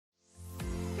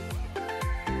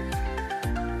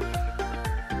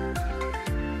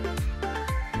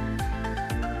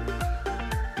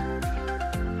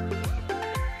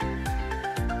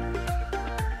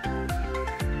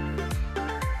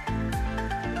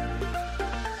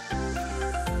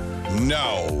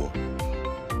Now,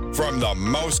 from the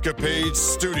Mousecapade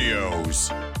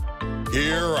Studios,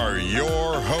 here are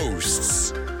your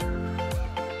hosts.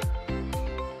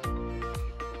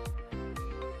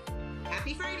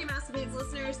 Happy Friday, Mousecapades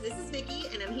listeners. This is Vicki,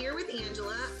 and I'm here with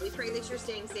Angela. We pray that you're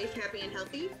staying safe, happy, and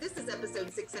healthy. This is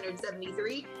episode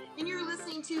 673, and you're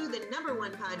listening to the number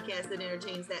one podcast that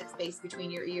entertains that space between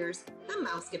your ears, the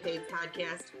Mousecapades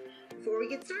Podcast. Before we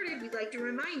get started, we'd like to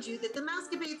remind you that the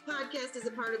Mousecapades Podcast is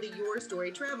a part of the Your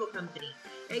Story Travel Company.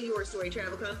 At Your Story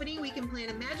Travel Company, we can plan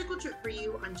a magical trip for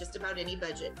you on just about any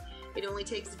budget. It only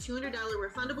takes a $200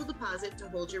 refundable deposit to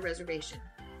hold your reservation.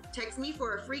 Text me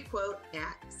for a free quote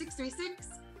at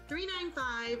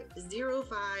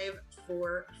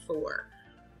 636-395-0544.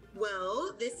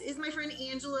 Well, this is my friend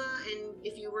Angela, and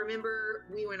if you remember,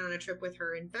 we went on a trip with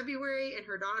her in February and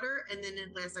her daughter, and then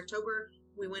in last October,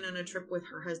 we went on a trip with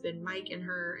her husband Mike and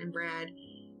her and Brad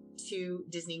to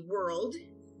Disney World.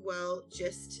 Well,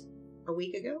 just a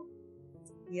week ago?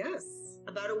 Yes,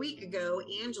 about a week ago,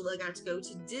 Angela got to go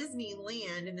to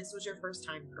Disneyland, and this was your first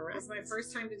time, correct? It was my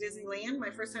first time to Disneyland, my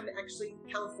first time to actually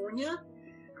California,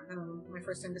 my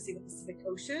first time to see the Pacific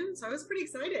Ocean, so I was pretty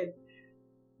excited.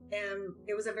 And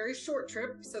it was a very short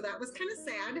trip, so that was kind of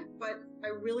sad, but I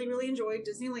really, really enjoyed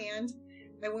Disneyland.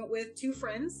 I went with two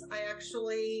friends. I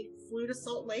actually flew to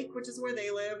Salt Lake, which is where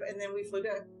they live, and then we flew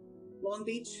to Long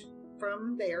Beach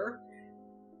from there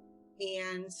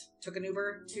and took an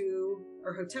Uber to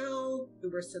our hotel,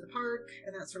 Ubers to the park,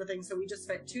 and that sort of thing. So we just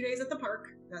spent 2 days at the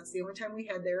park. That's the only time we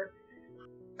had there.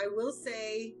 I will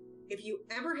say, if you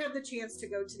ever have the chance to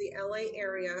go to the LA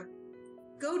area,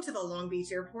 go to the Long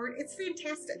Beach airport. It's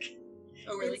fantastic.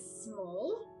 Oh, really? It's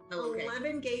small. Oh, okay.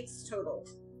 11 gates total.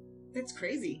 That's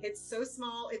crazy. It's so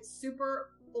small. It's super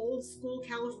old school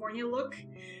California look.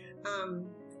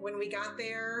 When we got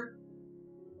there,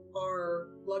 our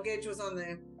luggage was on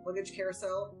the luggage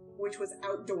carousel, which was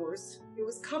outdoors. It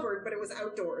was covered, but it was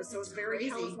outdoors. So it was very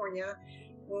crazy. California.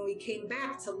 When we came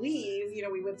back to leave,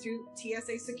 we went through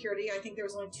TSA security. I think there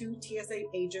was only 2 TSA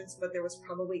agents, but there was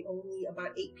probably only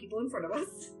about 8 people in front of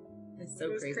us. That's so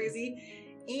It was crazy.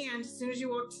 And as soon as you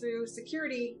walk through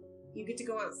security, you get to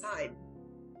go outside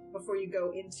before you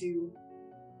go into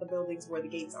the buildings where the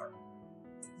gates are.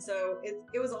 So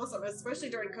it was awesome, especially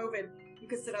during COVID. You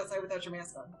could sit outside without your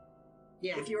mask on.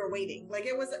 Yeah. If you were waiting.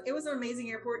 It was an amazing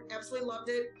airport. Absolutely loved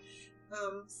it.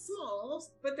 Small,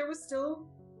 but there was still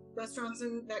restaurants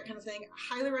and that kind of thing.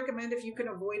 Highly recommend, if you can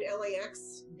avoid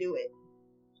LAX, do it.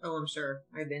 Oh, I'm sure.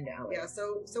 I've been to LA. Yeah,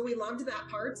 so we loved that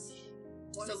part.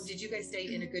 So did you guys stay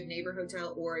in a Good Neighbor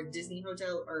hotel or a Disney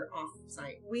hotel or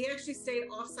off-site? We actually stayed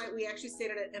off-site. We actually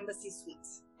stayed at an Embassy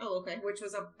Suites. Oh, okay. Which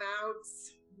was about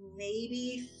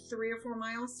maybe 3 or 4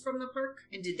 miles from the park.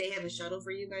 And did they have a shuttle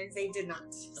for you guys? They did not.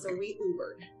 Okay. So we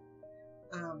Ubered.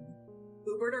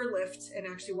 Ubered or Lyft, and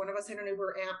actually one of us had an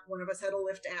Uber app, one of us had a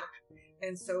Lyft app.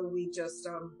 And so we just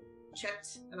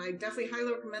checked, and I definitely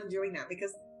highly recommend doing that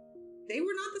because they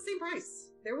were not the same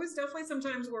price. There was definitely some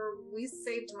times where we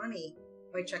saved money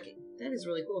by checking. That is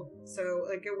really cool. So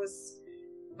it was,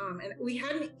 and we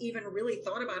hadn't even really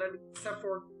thought about it except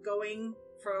for going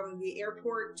from the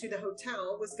airport to the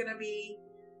hotel was going to be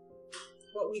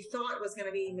what we thought was going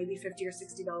to be maybe $50 or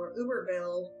 $60 Uber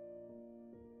bill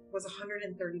was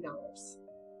 $130.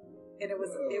 And it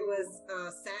was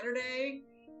Saturday.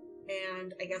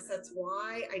 And I guess that's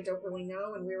why, I don't really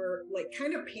know. And we were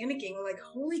kind of panicking. We're like,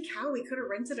 holy cow, we could have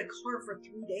rented a car for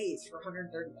 3 days for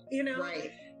 $130.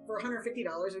 Right. For $150, we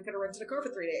could have rented a car for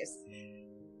 3 days.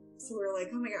 So we were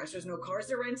like, oh my gosh, there's no cars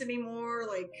to rent anymore.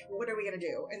 What are we going to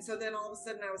do? And so then all of a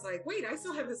sudden I was like, wait, I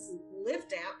still have this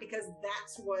Lyft app because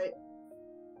that's what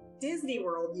Disney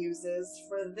World uses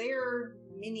for their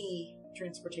mini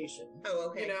transportation. Oh,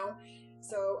 okay.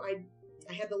 So I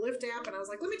had the Lyft app and I was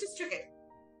like, let me just check it.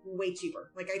 Way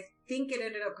cheaper. I think it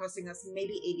ended up costing us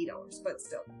maybe $80, but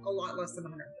still a lot less than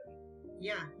 $130.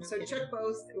 Yeah. So check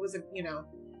both. It was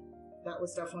that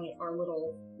was definitely our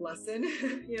little lesson,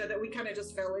 that we kind of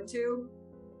just fell into.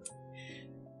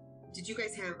 Did you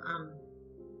guys have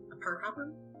a park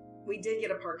hopper? We did get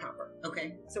a park hopper.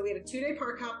 Okay. So we had a 2-day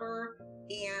park hopper,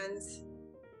 and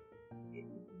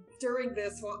during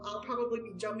this, I'll probably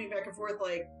be jumping back and forth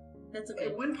that's okay.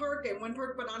 in one park,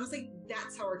 but honestly,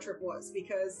 that's how our trip was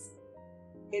because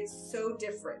it's so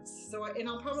different. And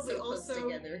I'll probably also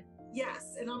together.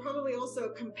 Yes, and I'll probably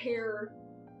also compare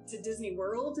to Disney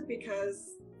World because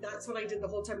that's what I did the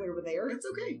whole time we were there. It's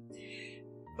okay.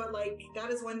 But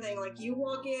that is one thing. You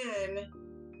walk in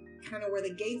kind of where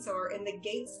the gates are, and the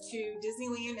gates to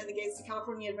Disneyland and the gates to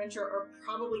California Adventure are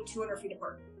probably 200 feet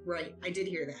apart. Right. I did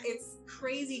hear that. It's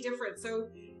crazy different. So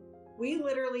we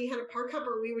literally had a park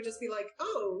hopper. We would just be like,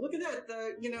 oh, look at that.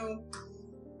 The,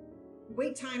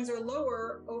 wait times are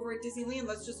lower over at Disneyland.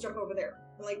 Let's just jump over there.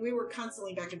 And like, we were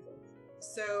constantly back and forth.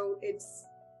 So it's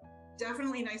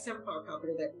definitely nice to have a park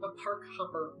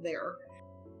hopper there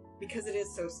because it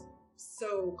is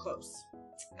so close.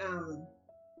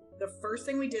 The first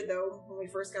thing we did though, when we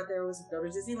first got there, was go to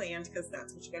Disneyland because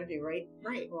that's what you got to do, right?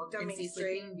 Right. Walk down and Main see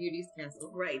Street. Sleeping Beauty's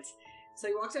castle. Right. So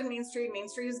you walk down Main Street. Main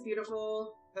Street is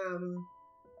beautiful.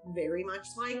 Very much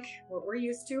like what we're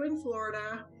used to in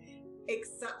Florida,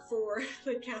 except for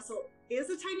the castle is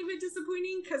a tiny bit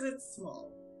disappointing because it's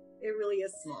small. It really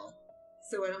is small.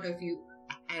 So I don't know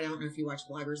if you watch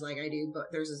bloggers like I do,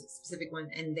 but there's a specific one,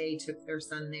 and they took their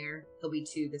son there. He'll be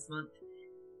 2 this month.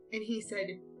 And he said,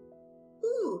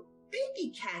 ooh,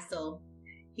 baby castle.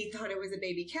 He thought it was a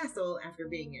baby castle after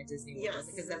being at Disney World. Yes.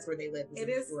 Because that's where they live. It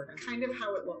is Florida. Kind of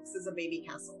how it looks, is a baby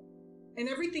castle. And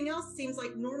everything else seems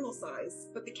like normal size,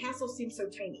 but the castle seems so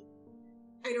tiny.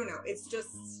 I don't know.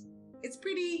 It's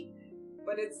pretty,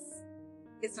 but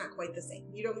it's not quite the same.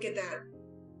 You don't get that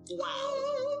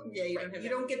wow. Yeah, you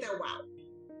don't get that wow.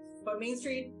 But Main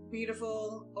Street,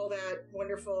 beautiful, all that,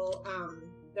 wonderful.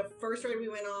 The first ride we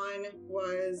went on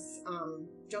was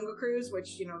Jungle Cruise,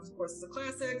 which, of course is a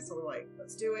classic. So we're like,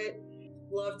 let's do it.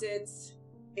 Loved it.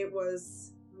 It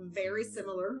was very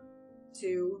similar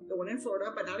to the one in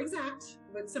Florida, but not exact,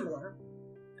 but similar.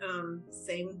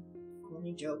 Same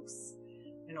corny jokes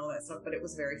and all that stuff, but it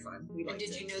was very fun. We liked it.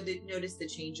 And did you notice the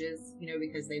changes,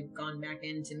 because they've gone back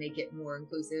in to make it more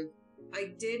inclusive?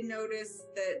 I did notice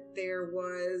that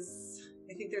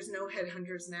I think there's no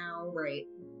headhunters now. Right.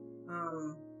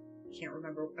 Can't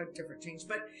remember a different change.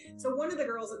 But so one of the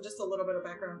girls, just a little bit of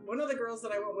background, one of the girls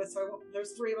that I went with,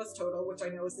 there's 3 of us total, which I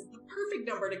know is the perfect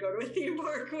number to go to a theme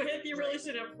park with. You really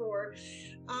should have 4.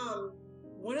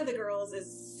 One of the girls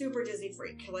is super Disney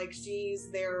freak. Like,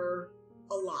 she's there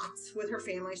a lot with her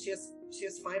family. She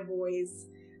has 5 boys.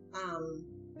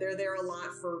 They're there a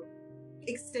lot for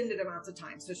extended amounts of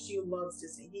time. So she loves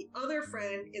Disney. The other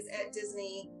friend is at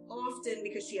Disney often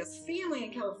because she has family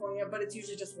in California, but it's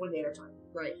usually just 1 day at a time.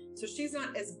 Right. So she's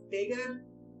not as big a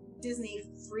Disney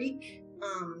freak.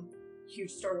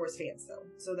 Huge Star Wars fans though.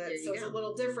 So it's a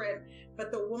little different.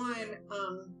 But the one,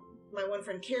 my one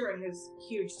friend Karen, who's a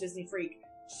huge Disney freak,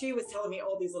 she was telling me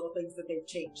all these little things that they've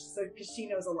changed. So, because she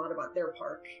knows a lot about their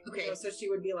park. Okay. So she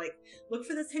would be like, look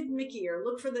for this hidden Mickey, or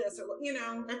look for this, or,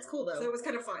 That's cool though. So it was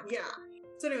kind of fun. Yeah.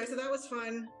 So anyway, so that was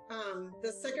fun.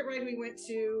 The second ride we went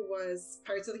to was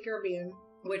Pirates of the Caribbean,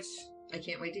 which I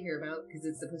can't wait to hear about because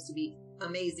it's supposed to be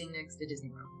amazing next to Disney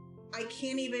World. I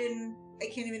can't even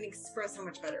express how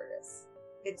much better it is.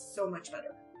 It's so much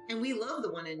better. And we love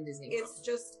the one in Disney World.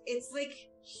 It's like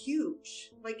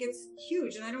huge. Like, it's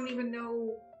huge, and I don't even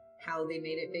know how they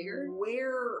made it bigger.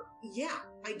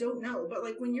 I don't know. But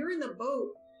like, when you're in the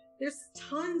boat, there's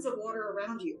tons of water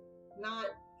around you.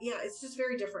 It's just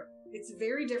very different. It's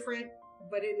very different,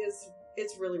 but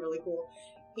it's really, really cool.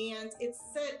 And it's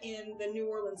set in the New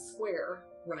Orleans Square.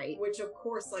 Right. Which of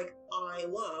course, like, I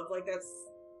love.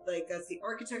 That's the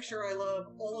architecture I love,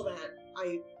 all of that.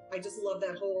 I just love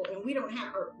that whole, and we don't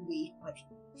have,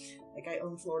 like I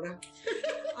own Florida.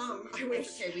 I wish.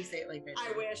 Okay, we say it like that.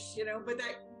 I wish, but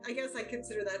that, I guess I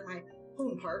consider that my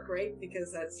home park, right?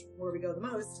 Because that's where we go the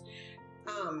most.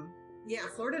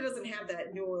 Florida doesn't have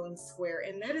that New Orleans Square,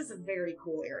 and that is a very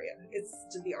cool area.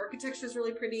 The architecture is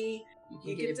really pretty.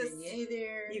 You can get a beignet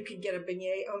there. You can get a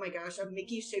beignet. Oh my gosh, a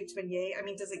Mickey-shaped beignet. I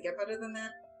mean, does it get better than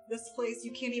that? This place,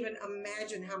 you can't even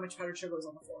imagine how much powdered sugar was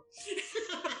on the floor.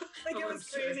 It was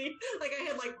crazy. Like, I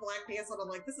had like black pants on. I'm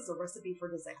like, this is a recipe for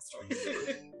disaster.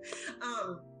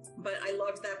 But I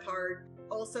loved that part.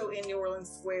 Also in New Orleans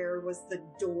Square was the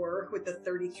door with the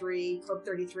Club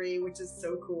 33, which is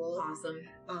so cool. Awesome.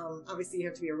 Obviously you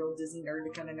have to be a real Disney nerd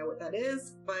to kind of know what that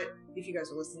is, but if you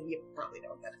guys are listening, you probably know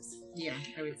what that is. Yeah,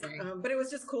 I would say. But it was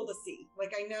just cool to see.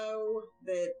 Like, I know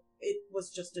that it was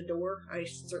just a door. I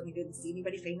certainly didn't see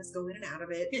anybody famous go in and out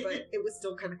of it, but it was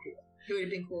still kind of cool. It would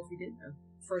have been cool if you did, though.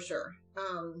 For sure.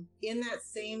 In that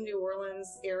same New Orleans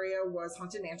area was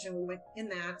Haunted Mansion. We went in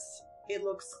that. It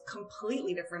looks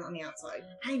completely different on the outside.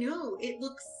 I know.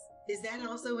 Is that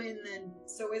also in the...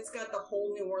 So it's got the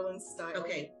whole New Orleans style.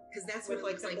 Okay. Because that's with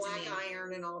what like the black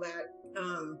iron and all that.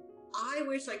 I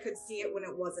wish I could see it when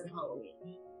it wasn't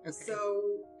Halloween. Okay. So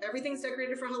everything's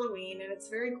decorated for Halloween and it's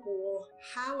very cool.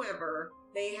 However,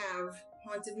 they have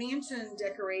Haunted Mansion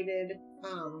decorated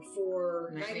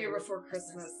for Nightmare Before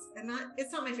Christmas. And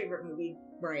it's not my favorite movie.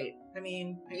 Right. I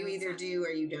mean, you either do or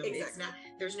you don't. Exactly.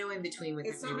 There's no in between with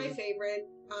it's that not movie. my favorite.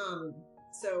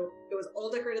 So it was all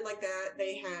decorated like that.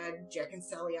 They had Jack and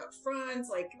Sally out front,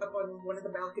 like up on one of the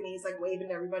balconies, like waving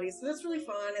to everybody. So that's really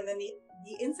fun. And then the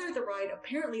inside of the ride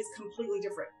apparently is completely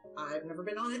different. I've never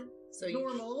been on it. So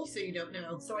normal. So you don't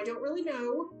know. So I don't really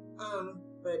know.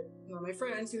 But my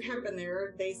friends who have been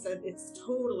there, they said it's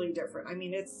totally different. I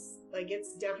mean, it's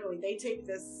definitely, they take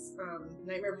this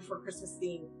Nightmare Before Christmas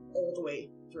theme all the way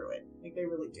through it. Like, they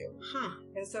really do. Huh.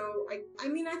 And so, I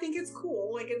mean, I think it's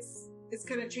cool. Like, it's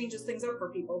kind of changes things up for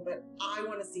people, but I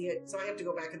want to see it. So I have to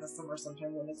go back in the summer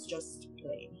sometime when it's just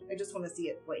plain. I just want to see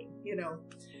it plain, you know?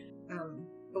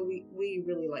 But we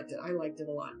really liked it. I liked it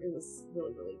a lot. It was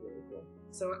really, really, really cool.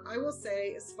 So I will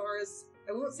say, as far as,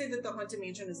 I won't say that the Haunted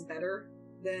Mansion is better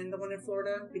than the one in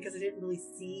Florida, because I didn't really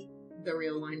see the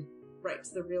real one. Right,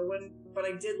 the real one. But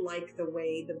I did like the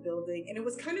way the building, and it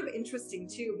was kind of interesting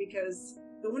too, because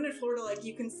the one in Florida, like,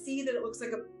 you can see that it looks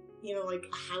like a, you know, like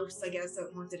a house, I guess,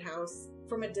 a haunted house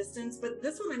from a distance. But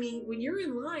this one, I mean, when you're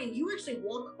in line, you actually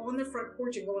walk on the front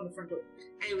porch and go in the front door.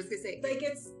 I was gonna say, like,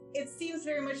 it seems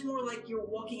very much more like you're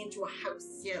walking into a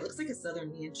house. Yeah, it looks like a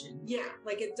southern mansion. Yeah,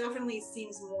 like, it definitely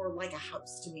seems more like a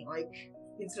house to me, like,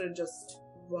 instead of just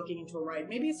walking into a ride.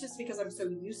 Maybe it's just because I'm so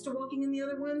used to walking in the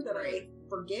other one that I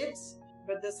forget.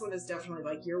 But this one is definitely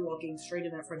like you're walking straight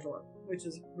in that front door, which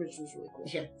is really cool.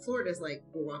 Yeah, Florida's like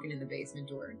we're walking in the basement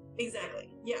door. Exactly.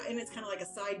 Yeah, and it's kind of like a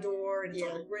side door, and it's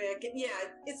all brick. And yeah,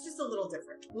 it's just a little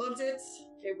different. Loved it.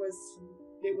 It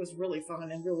was really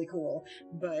fun and really cool,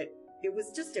 but it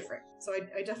was just different. So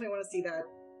I definitely want to see that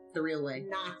the real way,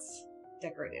 not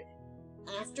decorated.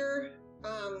 After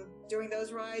doing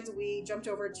those rides, we jumped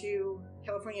over to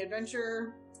California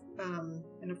Adventure.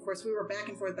 And of course we were back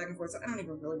and forth, so I don't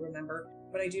even really remember.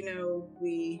 But I do know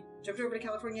we jumped over to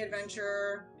California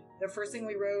Adventure. The first thing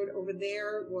we rode over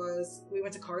there was, we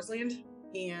went to Cars Land,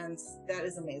 and that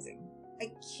is amazing.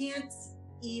 I can't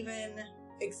even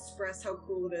express how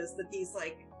cool it is that these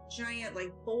like giant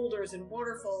like boulders and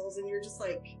waterfalls, and you're just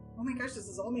like, oh my gosh, this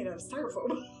is all made out of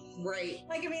styrofoam. Right.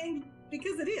 Like, I mean,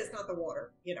 because it is, not the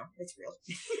water, you know, it's real.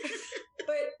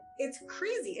 But it's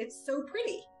crazy. It's so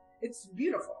pretty. It's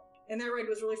beautiful. And that ride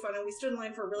was really fun. And we stood in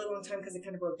line for a really long time because it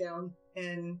kind of broke down.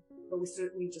 But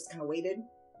we just kind of waited.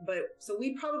 But so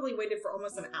we probably waited for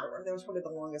almost an hour. That was probably the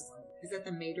longest line. Is that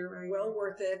the Mater ride? Well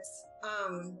worth it.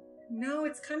 No,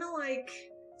 it's kind of like,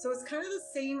 so it's kind of the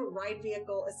same ride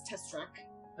vehicle as Test Track.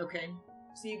 Okay.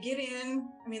 So you get in,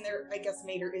 I mean, I guess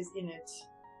Mater is in it.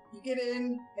 You get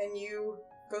in and you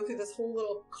go through this whole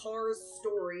little Cars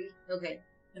story. Okay.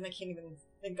 And I can't even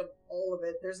think of all of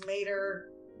it. There's Mater.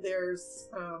 There's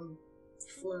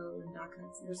Flo and Doc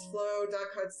Hudson. There's Flo, Doc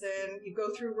Hudson. You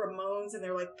go through Ramones and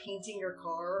they're like painting your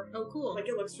car. Oh, cool. Like,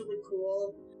 it looks really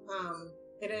cool.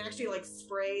 And it actually like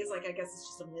sprays, like, I guess it's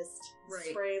just a mist.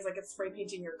 Right. Sprays, like it's spray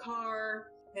painting your car.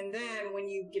 And then when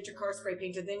you get your car spray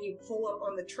painted, then you pull up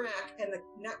on the track and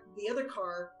the other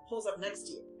car pulls up next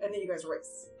to you. And then you guys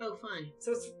race. Oh, fun.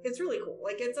 So it's really cool.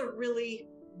 Like, it's a really,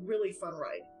 really fun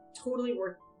ride. Totally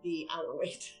worth the hour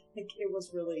wait. Like, it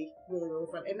was really, really, really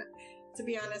fun. And to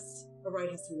be honest, a ride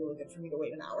has to be really good for me to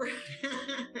wait an hour.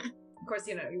 Of course,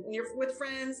 you know, when you're with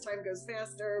friends, time goes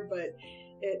faster, but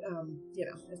it, you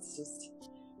know, it's just,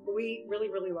 we really,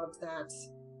 really loved that.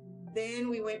 Then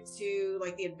we went to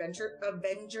like the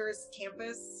Avengers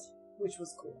campus, which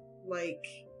was cool. Like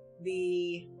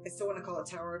I still want to call it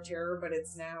Tower of Terror, but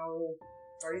it's now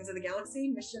Guardians of the Galaxy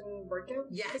Mission Breakout.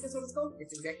 Yes. I think that's what it's called.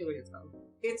 It's exactly what it's called.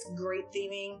 It's great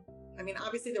theming. I mean,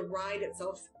 obviously the ride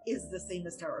itself is the same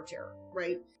as Tower of Terror,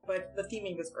 right? But the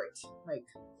theming was great. Like,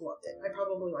 loved it. I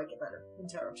probably like it better than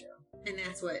Tower of Terror. And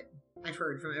that's what I've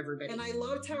heard from everybody. And I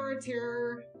love Tower of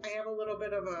Terror. I have a little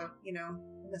bit of a, you know,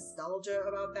 nostalgia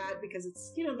about that because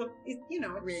it's, you know,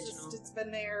 it's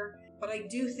been there. But I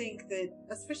do think that,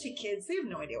 especially kids, they have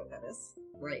no idea what that is.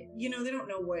 Right. You know, they don't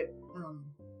know what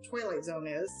Twilight Zone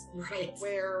is. Right.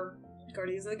 Where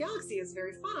Guardians of the Galaxy is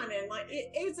very fun, and like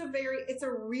it's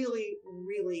a really,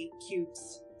 really cute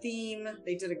theme.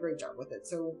 They did a great job with it,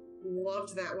 so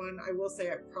loved that one. I will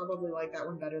say I probably like that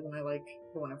one better than I like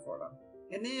the one in Florida.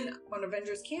 And then on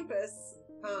Avengers Campus,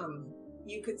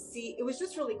 you could see, it was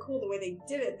just really cool the way they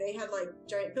did it. They had like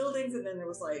giant buildings, and then there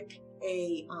was like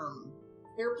a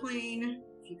airplane,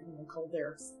 if you can even call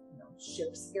theirs,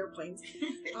 ships, airplanes,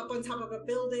 up on top of a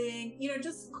building, you know,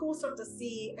 just cool stuff to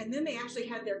see. And then they actually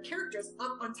had their characters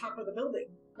up on top of the building.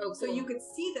 Oh, cool. So you could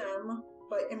see them,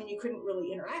 but I mean, you couldn't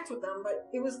really interact with them, but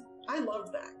I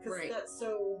loved that. Cause that's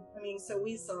so, I mean, so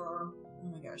we saw,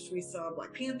 oh my gosh, we saw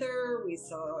Black Panther, we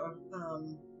saw,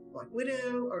 Black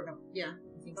Widow, or no. Yeah.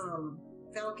 I think so.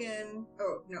 Falcon.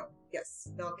 Oh, no.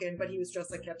 Yes, Falcon, but he was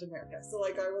dressed like Captain America. So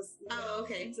like I was,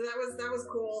 okay. So that was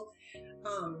cool.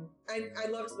 I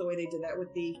loved the way they did that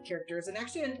with the characters, and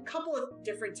actually a couple of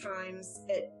different times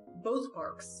at both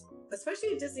parks, especially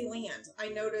at Disneyland, I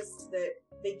noticed that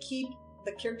they keep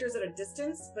the characters at a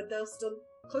distance, but they'll still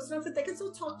close enough that they can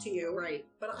still talk to you. Right.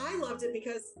 But I loved it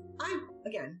because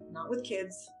again, not with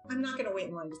kids, I'm not going to wait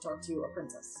in line to talk to a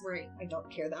princess. Right. I don't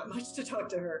care that much to talk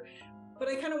to her. But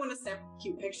I kind of want to snap a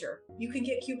cute picture. You can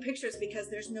get cute pictures because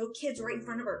there's no kids right in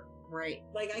front of her. Right.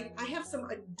 Like, I have some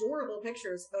adorable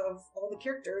pictures of all the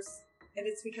characters, and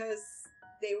it's because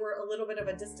they were a little bit of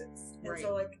a distance. And Right.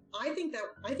 so, like, I think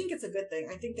it's a good thing.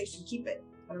 I think they should keep it.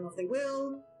 I don't know if they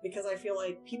will, because I feel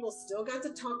like people still got to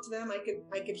talk to them. I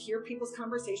could hear people's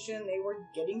conversation. They were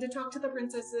getting to talk to the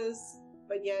princesses,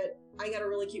 but yet I got a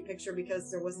really cute picture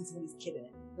because there wasn't somebody's kid in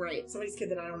it. Right. Somebody's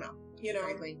kid that I don't know. You know?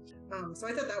 Exactly. So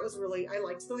I thought that was I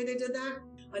liked the way they did that.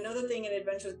 Another thing in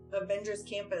Avengers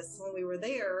Campus when we were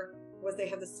there was they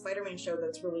have this Spider-Man show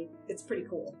it's pretty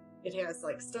cool. It has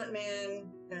like stuntman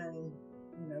and,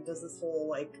 does this whole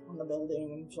like on the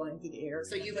building and flying through the air.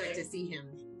 So you got to see him.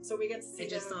 So we got to see I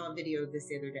just him. saw a video of this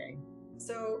the other day.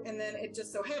 So, and then it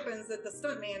just so happens that the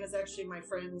stuntman is actually my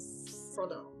friend's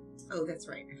Frodo. Oh, that's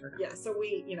right. I forgot. Yeah, so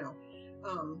we,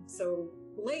 so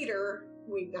later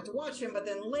we got to watch him, but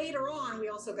then later on we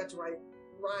also got to ride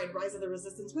Rise of the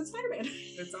Resistance with Spider-Man.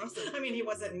 That's awesome. I mean, he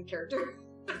wasn't in character.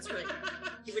 That's right.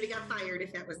 He would have got fired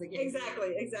if that was the case.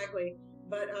 Exactly.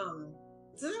 But,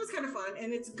 so that was kind of fun,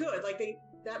 and it's good. Like,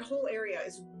 that whole area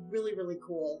is really, really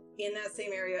cool. In that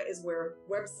same area is where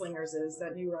Web Slingers is,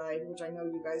 that new ride, which I know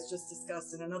you guys just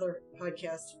discussed in another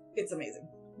podcast. It's amazing.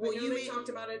 Well, they talked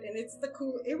about it, and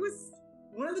it was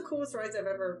one of the coolest rides I've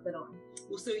ever been on.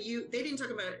 Well, so they didn't talk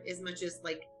about it as much as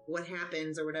like what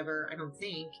happens or whatever, I don't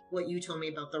think, what you told me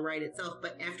about the ride itself.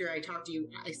 But after I talked to you,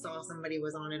 I saw somebody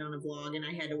was on it on a vlog and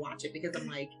I had to watch it because I'm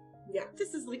like, yeah,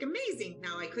 this is like amazing.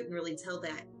 Now I couldn't really tell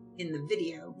that in the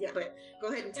video, but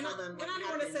go ahead and tell them. And I don't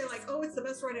want to say like, oh, it's the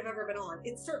best ride I've ever been on.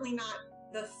 It's certainly not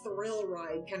the thrill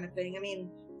ride kind of thing. I mean,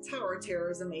 Tower of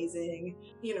Terror is amazing,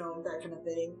 that kind of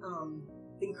thing.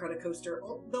 The Incredicoaster,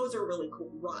 those are really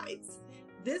cool rides.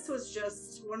 This was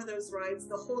just one of those rides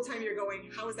the whole time you're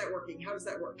going, how is that working? How does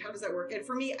that work? How does that work? And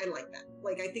for me, I like that.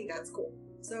 Like, I think that's cool.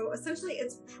 So essentially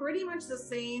it's pretty much the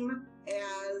same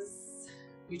as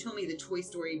you told me the Toy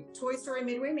Story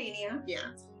Midway Mania.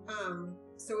 Yeah.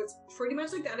 So it's pretty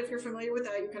much like that. If you're familiar with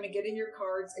that, you kind of get in your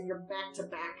cards and you're back to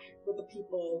back with the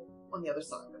people on the other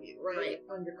side of you, right?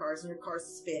 On your cars, and your cars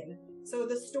spin. So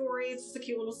the story, it's just a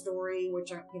cute little story,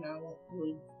 which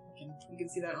really, you can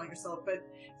see that on yourself. But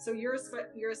so you're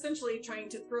essentially trying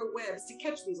to throw webs to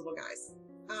catch these little guys.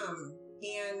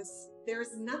 And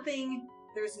there's nothing.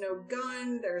 There's no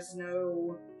gun. There's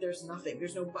nothing.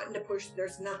 There's no button to push.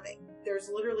 There's nothing. There's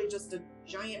literally just a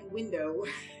giant window,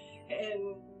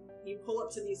 and you pull up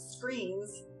to these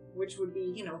screens, which would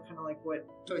be, kind of like what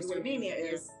Toy Story Mania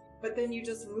is. Yeah. But then you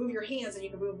just move your hands, and you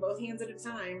can move both hands at a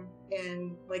time,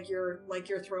 and like you're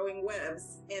throwing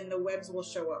webs, and the webs will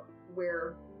show up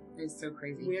where it's so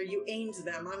crazy where you aimed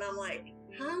them. And I'm like,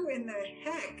 how in the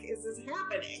heck is this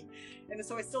happening? And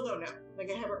so I still don't know.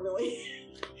 Like, I haven't really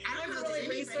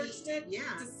researched it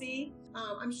to see.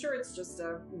 I'm sure it's just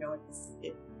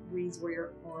it reads where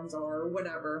your arms are or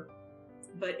whatever.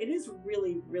 But it is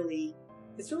really, really,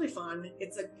 it's really fun.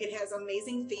 It has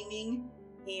amazing theming,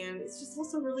 and it's just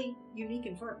also really unique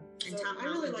and fun. And so Tom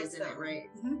Holland is in it, right?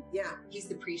 Mm-hmm. Yeah. He's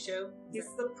the pre-show? He's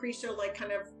the pre-show, like,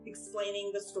 kind of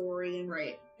explaining the story. And,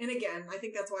 right. And again, I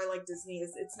think that's why I like Disney,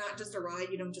 is it's not just a ride.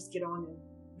 You don't just get on and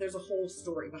there's a whole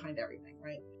story behind everything,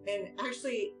 right? And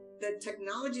actually, the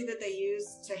technology that they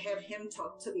use to have him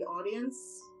talk to the audience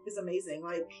is amazing.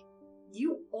 Like,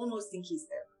 you almost think he's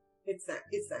there. It's that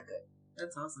good.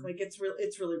 That's awesome. Like, it's really,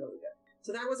 really good.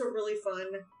 So that was a really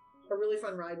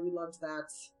fun ride. We loved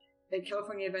that. At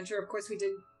California Adventure, of course, we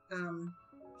did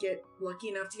get lucky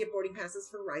enough to get boarding passes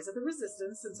for Rise of the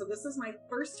Resistance. And so this is my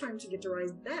first time to get to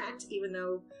ride that, even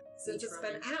though since it's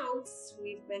been out,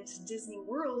 we've been to Disney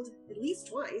World at least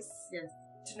twice. Yes.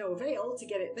 To no avail to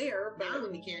get it there. But now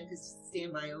we can, because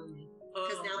standby only.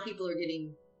 Because now people are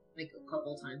getting like a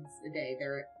couple times a day.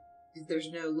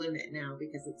 There's no limit now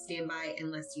because it's standby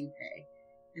unless you pay.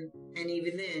 And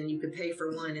even then, you could pay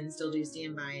for one and still do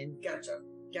standby. And Gotcha.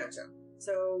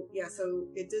 So, yeah, so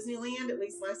at Disneyland, at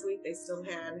least last week, they still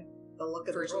had the luck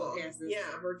of virtual the draw. passes.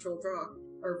 Yeah, virtual draw.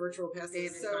 Or virtual passes. They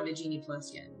haven't gone to Genie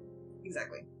Plus yet.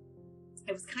 Exactly.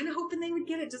 I was kind of hoping they would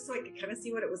get it just so I could kind of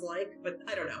see what it was like, but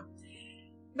I don't know.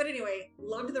 But anyway,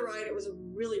 loved the ride. It was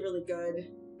really, really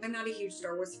good. I'm not a huge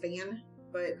Star Wars fan,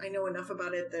 but I know enough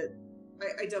about it that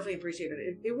I definitely appreciated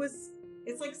it.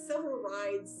 It's like several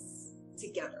rides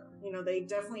together. You know, they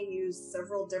definitely use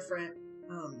several different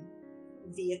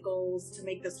vehicles to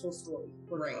make this whole story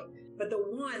work out. But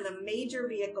the major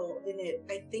vehicle in it,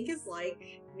 I think, is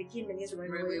like Mickey and Minnie's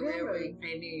Runaway Railroad.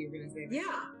 I knew you were going to say that.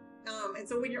 Yeah. And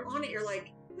so when you're on it, you're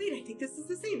like, wait, I think this is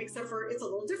the same, except for it's a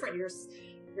little different.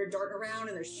 You're darting around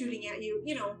and they're shooting at you,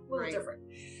 you know, a little different.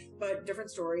 But different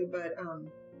story. But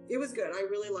it was good. I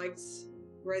really liked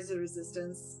Rise of the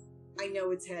Resistance. I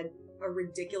know it's had a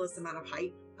ridiculous amount of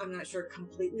hype. I'm not sure it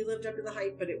completely lived up to the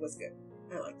hype, but it was good.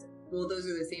 I liked it. Well, those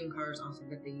are the same cars also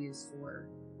that they use for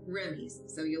Remy's,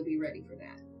 so you'll be ready for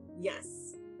that.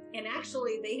 Yes. And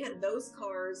actually, they had those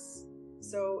cars.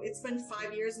 So it's been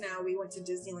 5 years now. We went to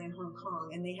Disneyland Hong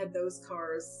Kong, and they had those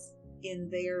cars in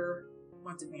their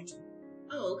Haunted Mansion.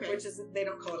 Oh, okay. Which is, they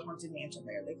don't call it Haunted Mansion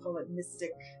there. They call it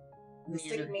Mystic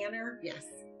Manor. Yes.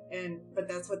 But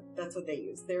that's what they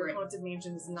use. Their Haunted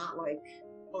Mansion is not like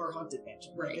our Haunted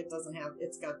Mansion. Right. It doesn't have,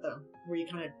 it's got where you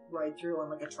kind of ride through on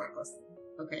like a trackless thing.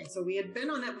 Okay. So we had been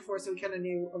on that before, so we kind of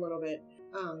knew a little bit.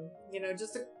 You know,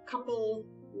 just a couple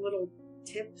little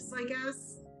tips, I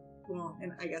guess. Well,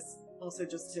 and I guess also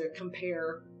just to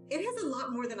compare, it has a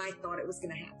lot more than I thought it was going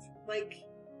to have. Like,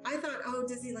 I thought, oh,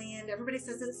 Disneyland, everybody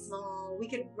says it's small. We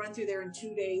could run through there in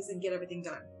 2 days and get everything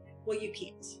done. Well, you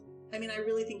can't. I mean, I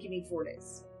really think you need 4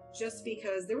 days. Just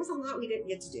because there was a lot we didn't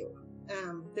get to do.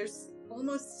 There's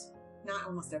not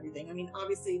almost everything. I mean,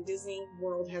 obviously Disney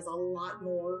World has a lot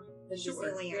more than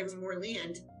Disneyland. There's more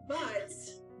land. But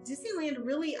Disneyland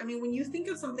really, I mean, when you think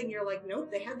of something, you're like, nope,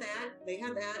 they had that,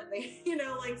 you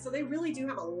know, like, so they really do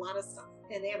have a lot of stuff.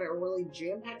 And they have it really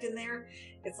jam-packed in there.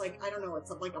 It's like, I don't know,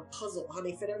 it's like a puzzle how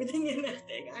they fit everything in that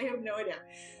thing. I have no idea.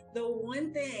 The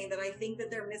one thing that I think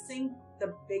that they're missing,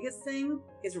 the biggest thing,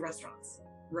 is restaurants.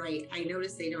 Right. I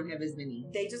noticed they don't have as many.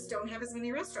 They just don't have as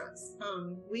many restaurants.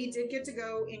 We did get to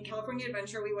go in California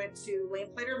Adventure. We went to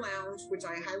Lamplighter Lounge, which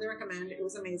I highly recommend. It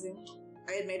was amazing.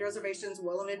 I had made reservations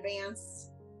well in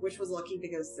advance, which was lucky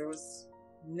because there was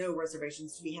no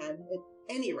reservations to be had at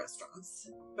any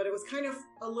restaurants. But it was kind of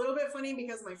a little bit funny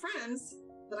because my friends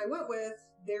that I went with,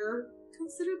 they're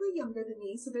considerably younger than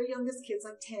me. So their youngest kid's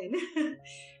like 10.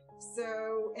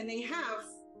 So, and they have,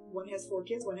 one has 4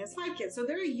 kids, one has 5 kids. So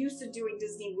they're used to doing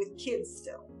Disney with kids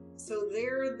still. So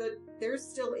they're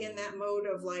still in that mode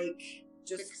of like,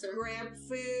 just grab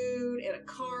food in a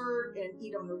cart and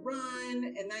eat on the run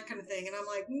and that kind of thing. And I'm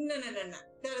like, no.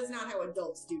 That is not how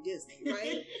adults do Disney,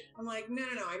 right? I'm like, no.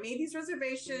 I made these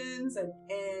reservations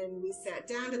and we sat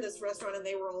down to this restaurant and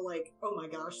they were all like, oh my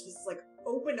gosh, this is like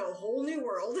opened a whole new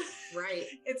world. Right.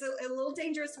 It's a little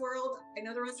dangerous world. I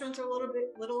know the restaurants are a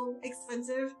little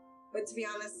expensive, but to be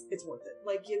honest, it's worth it.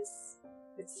 Like it's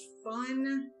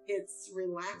fun. It's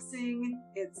relaxing.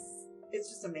 It's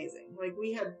just amazing. Like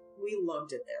we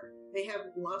loved it there. They have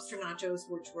lobster nachos,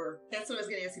 which were... That's what I was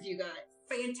going to ask if you got.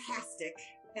 Fantastic.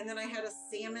 And then I had a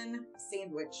salmon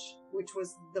sandwich, which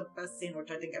was the best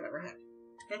sandwich I think I've ever had.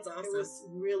 That's awesome. It was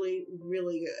really,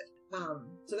 really good.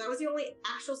 So that was the only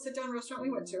actual sit-down restaurant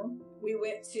we went to. We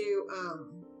went to,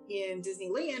 in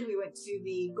Disneyland, we went to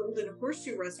the Golden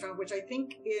Horseshoe restaurant, which I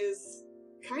think is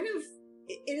kind of,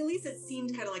 at least it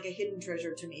seemed kind of like a hidden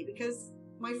treasure to me because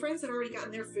my friends had already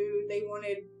gotten their food. They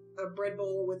wanted a bread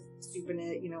bowl with soup in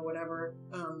it, you know, whatever,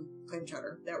 clam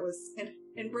chowder. That was,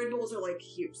 and bread bowls are like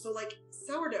huge. So like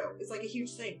sourdough is like a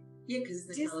huge thing. Yeah, because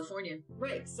it's in California.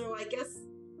 Right. So I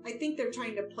think they're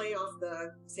trying to play off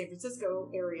the San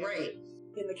Francisco area. Right.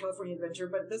 In the California Adventure,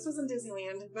 but this was in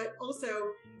Disneyland. But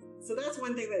also, so that's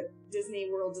one thing that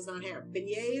Disney World does not have.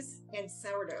 Beignets and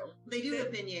sourdough. They do have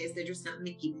beignets, they're just not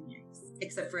Mickey beignets.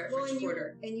 Except for at French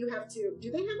Quarter. And you have to, do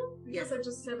they have them? Because yeah. I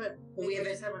just haven't. Well, we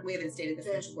haven't stayed at the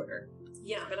French Quarter.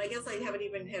 Yeah, but I guess I haven't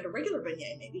even had a regular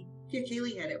beignet, maybe. Yeah,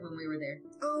 Kaylee had it when we were there.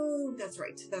 Oh, that's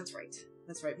right.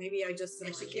 Maybe I just...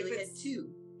 Actually, Kaylee had 2.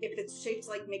 If it's shaped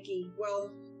like Mickey,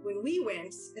 well, when we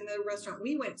went, in the restaurant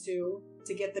we went to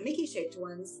get the Mickey-shaped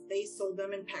ones, they sold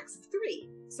them in packs of 3.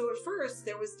 So at first,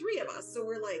 there was 3 of us. So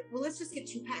we're like, well, let's just get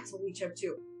 2 packs. We'll each have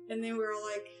 2. And then we were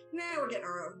like, nah, we're getting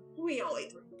our own. We all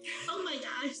ate 3. Oh my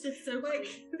gosh, that's so funny. Like,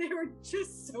 they were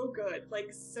just so good.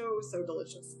 Like, so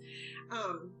delicious.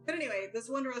 But anyway, this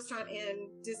one restaurant in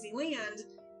Disneyland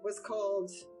was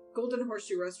called Golden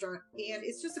Horseshoe Restaurant. And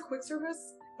it's just a quick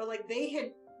service. But like, they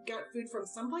had got food from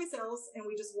someplace else. And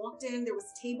we just walked in. There was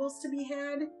tables to be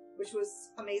had, which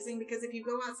was amazing. Because if you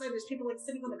go outside, there's people like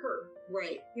sitting on the curb.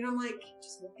 Right. You know, I'm like,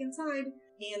 just walk inside.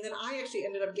 And then I actually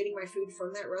ended up getting my food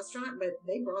from that restaurant. But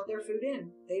they brought their food in.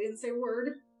 They didn't say a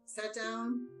word. sat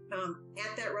down.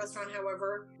 At that restaurant,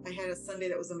 however, I had a sundae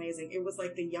that was amazing. It was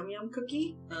like the Yum Yum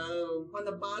cookie on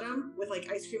the bottom with like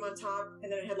ice cream on top,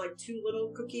 and then it had like 2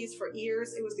 little cookies for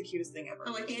ears. It was the cutest thing ever.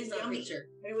 Oh, I think it's a picture.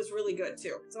 And it was really good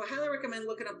too. So I highly recommend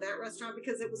looking up that restaurant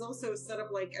because it was also set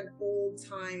up like an old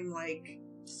time like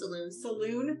Saloon.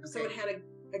 Okay. So it had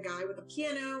a guy with a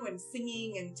piano and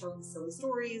singing and telling silly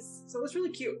stories. So it was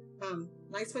really cute.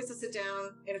 Nice place to sit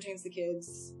down, entertains the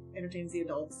kids, entertains the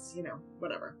adults,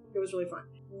 whatever. It was really fun.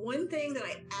 One thing that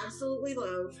I absolutely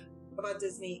love about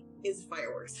Disney is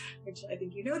fireworks, which I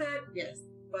think you know that. Yes.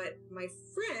 But my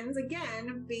friends,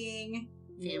 again, being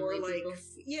Family more like, people.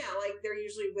 like they're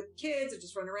usually with kids or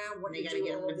just run around. They gotta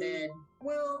get them to bed.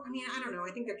 Well, I mean, I don't know.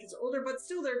 I think their kids are older, but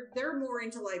still they're more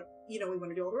into like, we want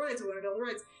to do all the rides.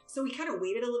 So we kind of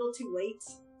waited a little too late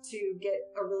to get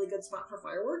a really good spot for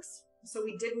fireworks. So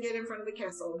we didn't get in front of the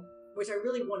castle, which I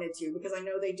really wanted to because I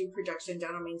know they do projection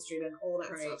down on Main Street and all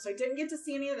that stuff. So I didn't get to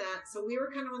see any of that. So we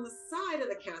were kind of on the side of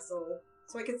the castle.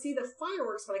 So I could see the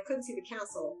fireworks, but I couldn't see the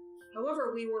castle.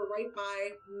 However, we were right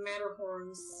by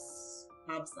Matterhorn's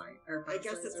Bobside. I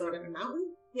guess it's a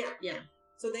mountain. Yeah.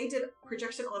 So they did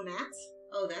projection on that.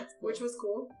 Oh, that's cool. Which was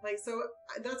cool. Like, so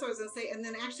that's what I was going to say. And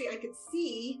then actually I could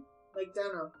see like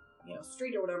down a,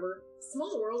 street or whatever,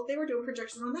 Small World, they were doing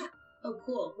projection on that. Oh,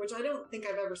 cool. Which I don't think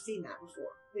I've ever seen that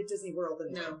before at Disney World.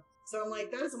 No. So I'm like,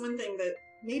 that is one thing that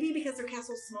maybe because their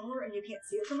castle's smaller and you can't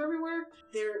see it from everywhere,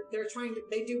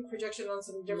 they do projection on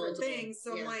some different things.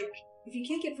 So I'm like, if you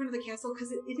can't get in front of the castle,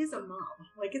 because it is a mob,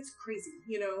 like it's crazy,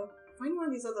 find one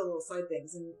of these other little side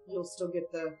things and you'll still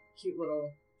get the cute little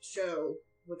show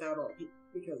without all people,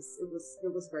 because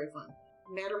it was very fun.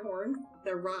 Matterhorn,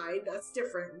 the ride, that's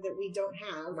different, that we don't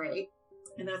have. Right.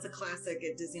 And that's a classic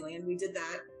at Disneyland. We did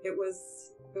that. It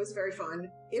was very fun.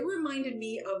 It reminded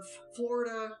me of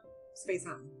Florida Space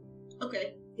Mountain.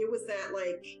 Okay. It was that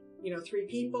 3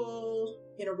 people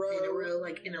in a row.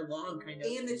 Like in a log kind of.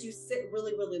 And that you sit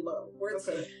really, really low. Where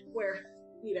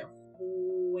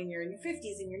when you're in your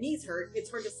 50s and your knees hurt, it's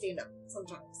hard to stand up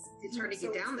sometimes. It's hard to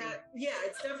get down there. Yeah,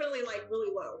 it's definitely like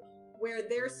really low. Where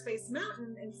their Space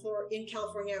Mountain in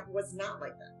California was not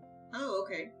like that. Oh,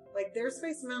 okay. Like their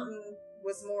Space Mountain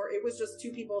was more, it was just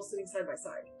 2 people sitting side by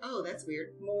side. Oh, that's weird.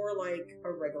 More like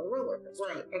a regular roller coaster.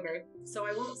 Right, okay. So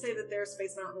I won't say that their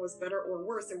Space Mountain was better or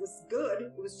worse. It was good.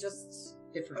 It was just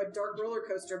different. A dark roller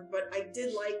coaster, but I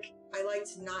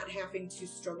liked not having to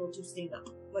struggle to stand up.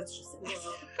 Let's just say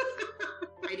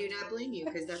that. I do not blame you,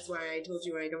 because that's why I told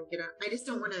you I don't get up. I just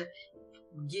don't want to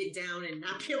get down and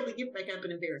not be able to get back up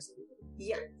and embarrass everybody.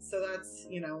 Yeah, so that's,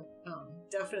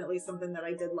 definitely something that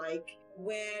I did like.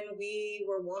 When we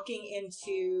were walking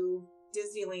into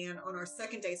Disneyland on our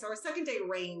second day, so our second day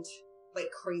rained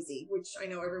like crazy, which I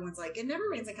know everyone's like, it never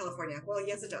rains in California. Well,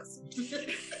 yes, it does.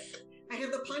 I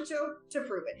have the poncho to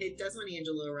prove it. It does when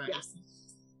Angela arrives. Yes.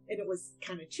 And it was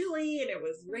kind of chilly and it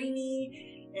was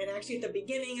rainy. And actually at the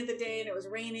beginning of the day and it was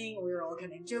raining, we were all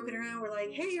kind of joking around. We're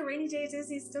like, hey, a rainy day at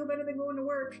Disney is still better than going to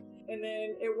work. And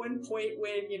then at one point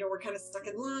when, we're kind of stuck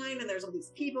in line and there's all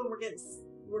these people and we're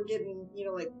getting,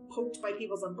 like poked by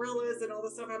people's umbrellas and all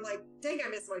this stuff. I'm like, dang, I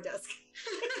missed my desk.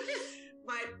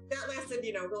 But that lasted,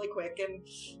 really quick and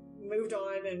moved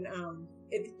on. And,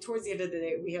 towards the end of the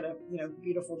day, we had a,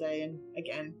 beautiful day. And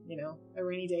again, a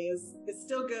rainy day is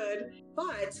still good.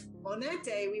 But on that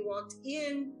day, we walked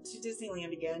in to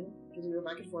Disneyland again because we were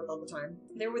back and forth all the time.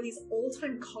 There were these old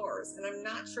time cars and I'm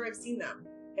not sure I've seen them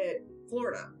at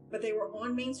Florida, but they were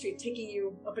on Main Street taking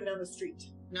you up and down the street.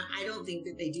 No, I don't think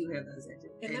that they do have those.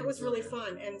 And that was really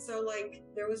fun. And so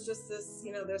there was just this,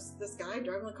 there's this guy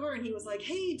driving the car and he was like,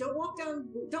 hey, don't walk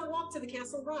to the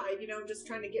castle ride, just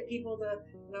trying to get people to,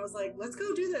 and I was like, let's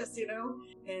go do this,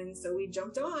 And so we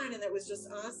jumped on and it was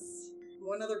just us,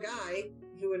 one other guy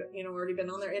who had, already been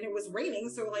on there, and it was raining.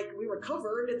 So we were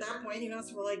covered at that point,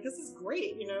 so we're like, this is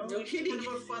great, No kidding. Kind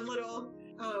of a fun little,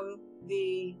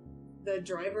 the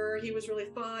driver, he was really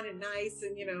fun and nice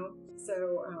and,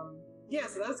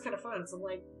 so that was kind of fun. So I'm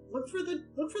like, look for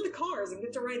the cars and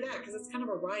get to ride that because it's kind of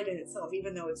a ride in itself,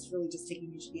 even though it's really just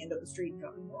taking you to the end of the street and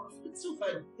dropping you off. It's still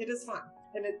fun. It is fun.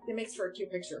 And it makes for a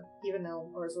cute picture, even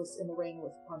though ours was in the rain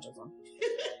with ponchos on.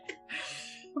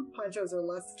 Ponchos are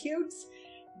less cute,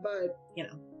 but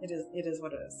it is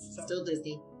what it is. So. Still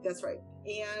Disney. That's right.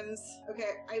 And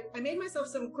okay, I made myself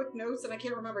some quick notes and I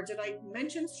can't remember. Did I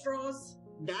mention straws?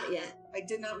 Not yet. I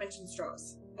did not mention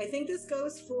straws. I think this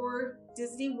goes for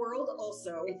Disney World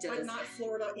also, but not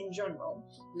Florida in general.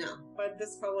 No. But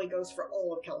this probably goes for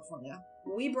all of California.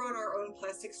 We brought our own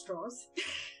plastic straws.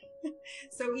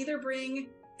 So either bring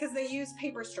because they use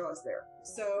paper straws there.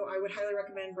 So I would highly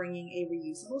recommend bringing a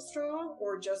reusable straw,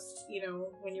 or just,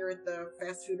 when you're at the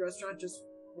fast food restaurant, just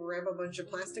grab a bunch of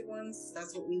plastic ones.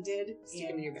 That's what we did.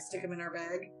 Stick them in our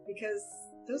bag, because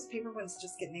those paper ones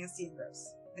just get nasty and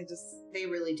gross. They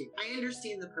really do. I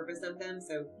understand the purpose of them,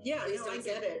 so yeah, I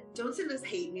get it. Don't send us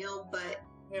hate mail, but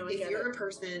if you're a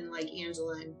person like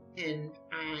Angela and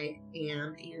I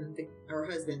am, and our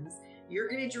husbands, you're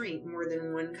going to drink more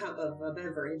than 1 cup of a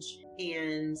beverage,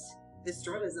 and the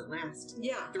straw doesn't last.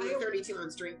 Yeah. Through a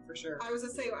 32-ounce drink, for sure. I was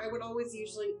going to say, I would always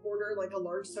usually order like a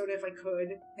large soda if I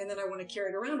could, and then I want to carry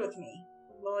it around with me.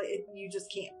 Well, you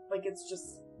just can't. Like, it's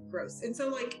just gross. And so,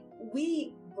 like,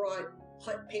 we brought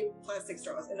plastic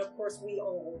straws, and of course we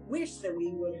all wish that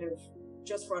we would have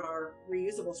just brought our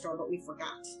reusable straw, but we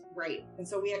forgot. Right. And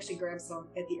so we actually grabbed some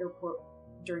at the airport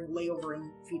during layover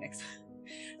in Phoenix.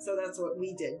 So that's what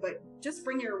we did. But just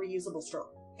bring your reusable straw.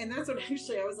 And that's what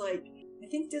actually I was like, I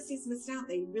think Disney's missed out.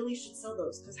 They really should sell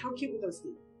those, because how cute would those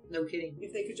be? No kidding.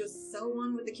 If they could just sell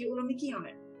one with the cute little Mickey on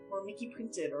it, or Mickey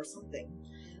printed or something.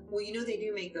 Well, they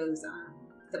do make those,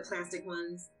 the plastic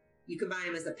ones. You can buy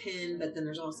them as a pin, but then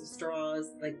there's also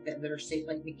straws like that are shaped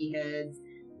like Mickey heads.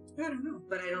 I don't know.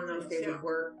 But I don't know if they would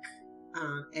work.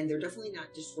 And they're definitely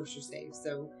not dishwasher safe.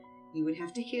 So you would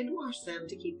have to hand wash them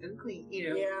to keep them clean,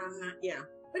 Yeah.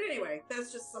 But anyway,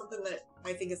 that's just something that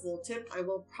I think is a little tip. I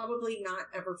will probably not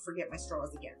ever forget my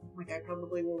straws again. Like, I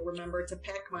probably will remember to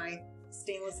pack my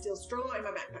stainless steel straw in my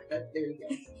backpack. There you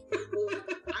go. Well,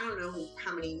 I don't know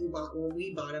how many you bought. When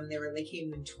we bought them, they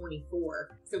came in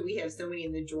 24. So we have so many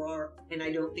in the drawer, and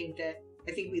I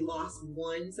think we lost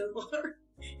one so far.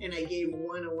 And I gave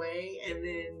one away, and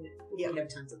then we have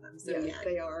tons of them. So yeah,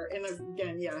 they are. And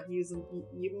again,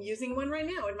 using one right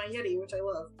now in my Yeti, which I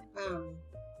love.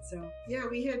 So yeah,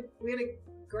 we had a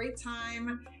great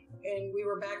time, and we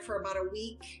were back for about a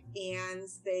week, and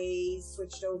they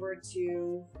switched over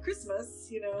to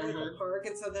Christmas, at the park.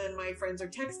 And so then my friends are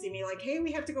texting me like, "Hey,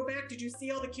 we have to go back. Did you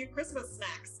see all the cute Christmas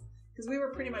snacks?" Because we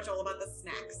were pretty much all about the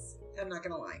snacks. I'm not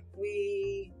gonna lie.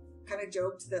 We kind of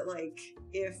joked that, like,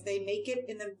 if they make it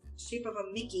in the shape of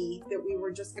a Mickey, that we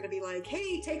were just going to be like,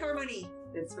 hey, take our money.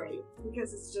 That's right.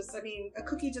 Because it's just, a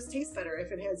cookie just tastes better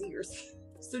if it has ears.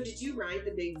 So did you ride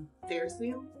the big Ferris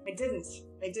wheel? I didn't.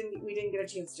 We didn't get a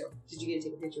chance to. Did you get to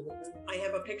take a picture with it? I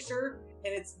have a picture,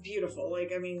 and it's beautiful.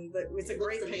 It's a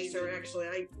great picture,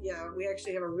 actually. We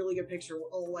actually have a really good picture.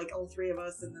 All 3 of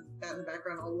us, and that in the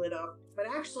background all lit up. But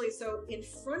actually, so in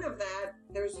front of that,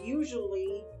 there's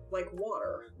usually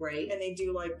water, right? And they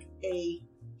do a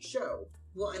show.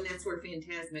 Well, and that's where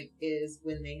Fantasmic is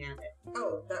when they have it.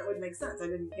 Oh, that would make sense. I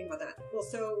didn't think about that. Well,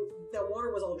 so the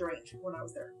water was all drained when I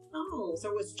was there. Oh. So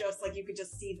it was just you could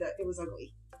just see that it was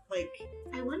ugly.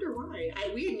 I wonder why.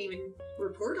 We didn't even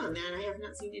report on that. I have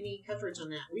not seen any coverage on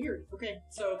that. Weird. Okay.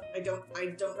 So I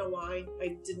don't know why.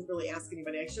 I didn't really ask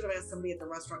anybody. I should have asked somebody at the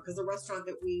restaurant, because the restaurant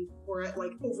that we were at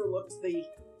overlooked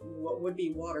what would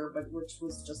be water, but which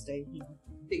was just a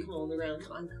big hole in the ground,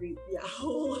 concrete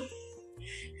hole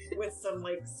with some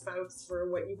spouts for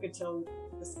what you could tell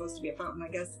was supposed to be a fountain, I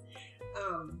guess.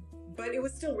 But it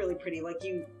was still really pretty.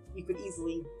 You could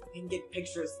easily get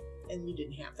pictures, and you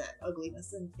didn't have that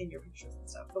ugliness in your pictures and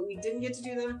stuff. But we didn't get to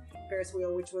do the Ferris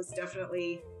wheel, which was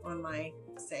definitely on my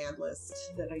sad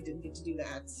list that I didn't get to do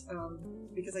that,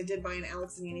 because I did buy an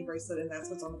Alex and Annie bracelet, and that's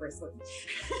what's on the bracelet.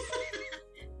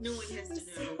 No one has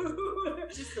to know.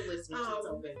 Just the listeners. That's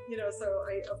all good. So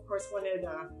I, of course, wanted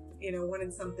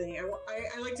something.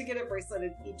 I like to get a bracelet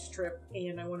at each trip,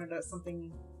 and I wanted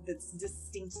something that's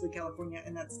distinctly California,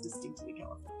 and that's distinctly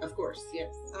California. Of course,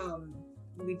 yes.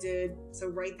 We did, so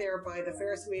right there by the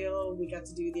Ferris wheel, we got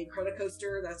to do the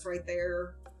Incredicoaster. That's right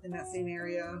there in that same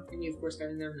area. And you, of course, got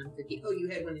in there on 50. Oh, you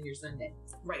had one in your Sunday.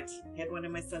 Right. I had one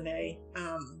in my Sunday.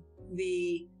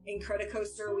 The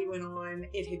Incredicoaster we went on,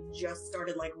 it had just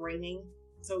started raining.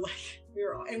 So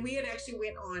we had actually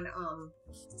went on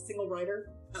single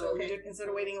rider. So we did, instead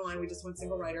of waiting in line, we just went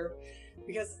single rider,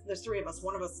 because there's 3 of us.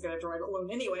 One of us is going to have to ride alone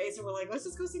anyway. So we're like, let's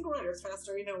just go single rider. It's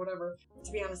faster, whatever.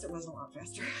 To be honest, it wasn't a lot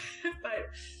faster, but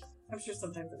I'm sure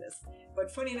sometimes it is.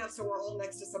 But funny enough, so we're all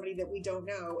next to somebody that we don't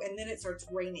know, and then it starts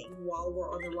raining while we're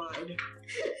on the ride.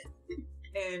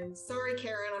 And sorry,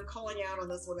 Karen, I'm calling you out on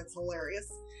this one. It's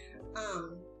hilarious.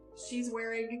 She's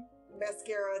wearing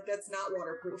mascara that's not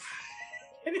waterproof.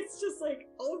 And it's just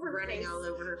all over her face. All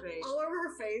over her face. All over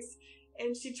her face.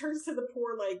 And she turns to the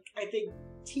poor, I think,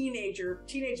 teenage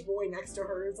boy next to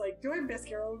her. Is like, do I have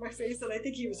mascara on my face? And I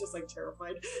think he was just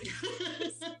terrified.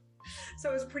 So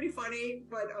it was pretty funny.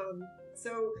 But,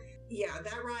 so yeah,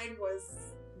 that ride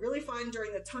was really fun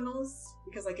during the tunnels,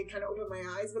 because I could kind of open my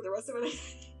eyes, but the rest of it,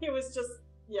 it was just,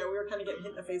 Yeah, we were kind of getting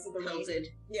hit in the face with the rain. Pelted.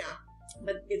 Yeah,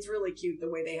 but it's really cute the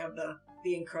way they have the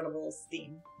Incredibles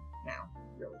theme now.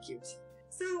 Really cute.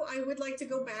 So I would like to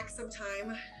go back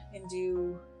sometime and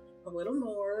do a little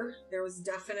more. There's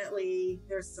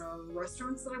some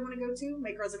restaurants that I want to go to.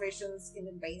 Make reservations in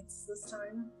advance this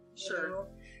time. Sure.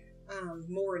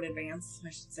 More in advance, I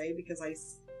should say, because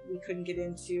we couldn't get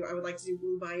into. I would like to do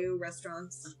Blue Bayou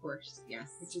restaurants, Of course, yes.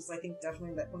 which is, I think,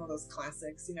 definitely one of those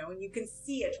classics, you know. And you can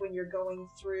see it when you're going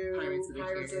through Pirates of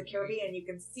the Caribbean. You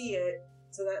can see it,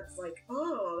 so that's like,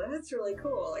 oh, that's really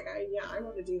cool. Like, I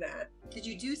want to do that. Did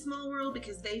you do Small World?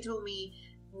 Because they told me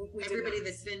We did everybody not.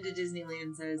 that's been to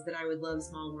Disneyland says that I would love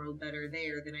Small World better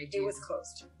there than I do. It was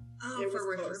closed. Oh, it for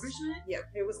was closed. refurbishment? Yeah,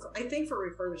 it was. I think for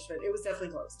refurbishment, it was definitely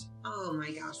closed. Oh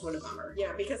my gosh, what a bummer.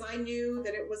 Yeah, because I knew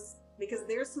that it was because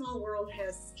their Small World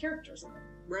has characters in it.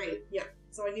 Right. Yeah,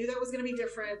 so I knew that was going to be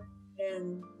different,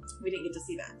 and we didn't get to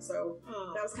see that. So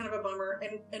Oh. that was kind of a bummer.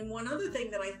 And one other thing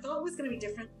that I thought was going to be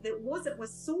different that wasn't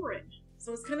was Soarin'.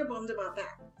 So I was kind of bummed about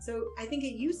that. So I think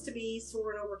it used to be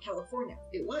Soarin' over California.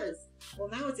 It was. Well,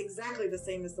 now it's exactly the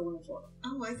same as the one in Florida.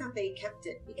 Oh, I thought they kept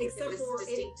it because Except it for was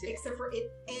distinct. except for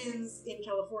it ends in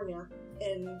California,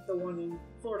 and the one in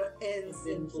Florida ends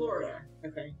in Florida.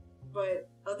 Okay. But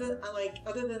other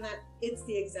than that, it's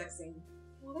the exact same.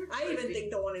 Well, they're I even crazy.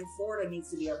 think the one in Florida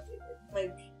needs to be updated.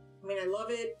 Like, I mean, I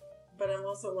love it, but I'm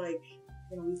also like,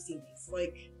 you know, we've seen these.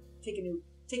 Like, take a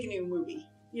new movie.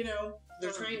 You know,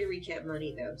 They're trying to recap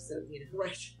money though, so you know.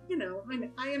 right? You know,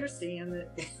 I understand that.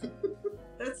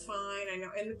 That's fine. I know,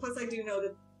 and plus I do know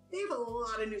that they have a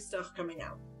lot of new stuff coming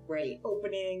out. Right.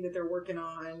 Opening that they're working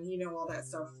on. You know, all that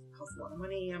stuff costs a lot of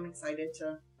money. I'm excited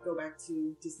to go back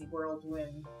to Disney World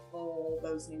when all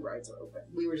those new rides are open.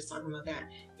 We were just talking about that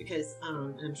because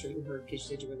and I'm sure you heard because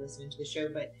you said you were listening to the show,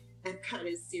 but Epcot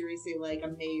is seriously like a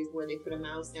maze where they put a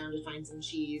mouse down to find some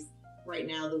cheese right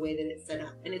now, the way that it's set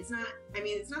up. And it's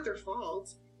not their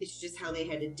fault. It's just how they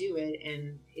had to do it,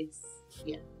 and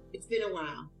it's been a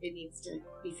while. It needs to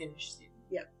be finished soon.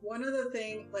 Yeah. One other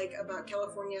thing, like, about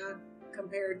California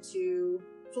compared to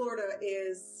Florida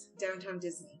is Downtown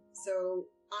Disney. So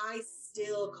I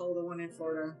still call the one in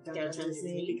Florida Downtown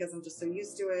Disney because I'm just so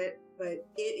used to it. But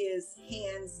it is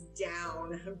hands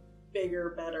down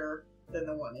bigger, better than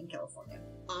the one in California.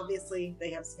 Obviously, they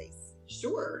have space.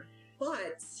 Sure.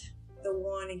 But the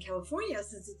one in California,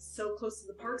 since it's so close to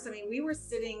the parks, I mean, we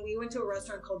went to a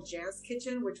restaurant called Jazz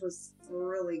Kitchen, which was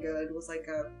really good. It was like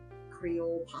a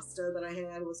Creole pasta that I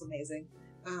had. It was amazing.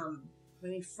 I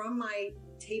mean, from my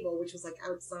table, which was like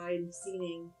outside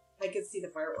seating, I could see the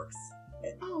fireworks.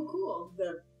 Oh, cool.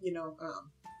 The,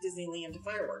 Disneyland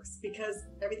fireworks, because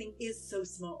everything is so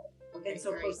small and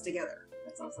so great. close together.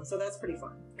 That's awesome. So that's pretty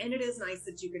fun. And it is nice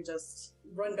that you can just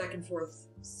run back and forth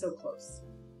so close,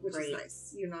 which is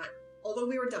nice. You're not, although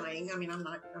we were dying, I mean, I'm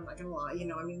not gonna lie,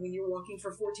 when you're walking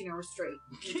for 14 hours straight,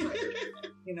 you're tired,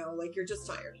 like you're just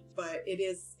tired. But it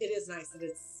is nice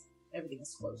that everything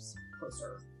is close to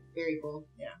Earth. Very cool.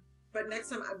 Yeah. But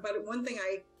one thing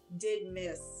I did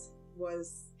miss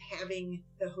was having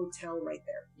the hotel right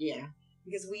there. Yeah.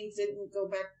 Because we didn't go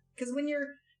back, because when you're,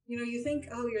 you think,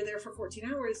 oh, you're there for 14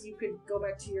 hours, you could go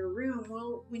back to your room.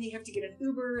 Well, when you have to get an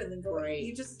Uber and then go back,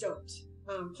 you just don't.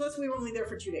 Plus, we were only there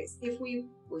for 2 days. If we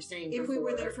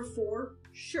were there for 4,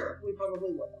 sure, we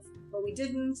probably would have. But we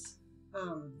didn't.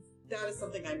 That is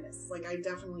something I miss. Like, I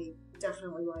definitely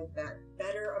like that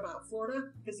better about Florida,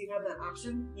 because you have that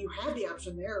option. You had the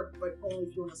option there, but only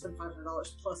if you want to spend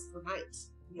 $500 plus per night.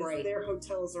 Because their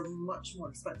hotels are much more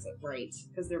expensive. Right.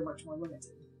 Because they're much more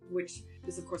limited. Which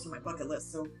is, of course, on my bucket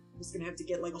list. So I'm just going to have to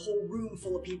get like a whole room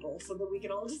full of people so that we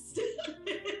can all just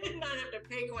not have to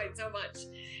pay quite so much.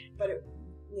 But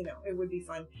it would be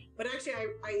fun. But actually,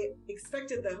 I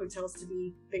expected the hotels to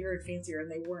be bigger and fancier, and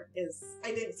they weren't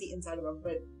I didn't see inside of them,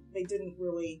 but they didn't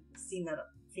really seem that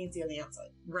fancy on the outside.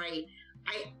 Right.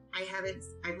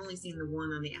 I've only seen the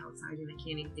one on the outside, and I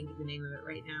can't even think of the name of it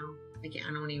right now. I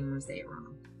don't even want to say it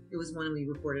wrong. It was one we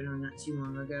reported on not too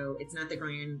long ago. It's not the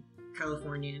Grand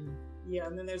Californian. Yeah,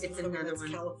 and then there's another one that's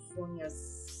one. California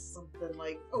something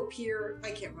like, Pier.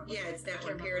 I can't remember. Yeah, it's that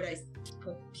one. Paradise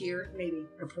Pier, maybe.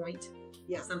 Or Point.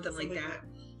 Yeah. Something like that.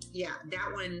 Yeah,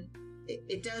 that one,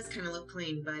 it does kind of look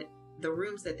plain, but the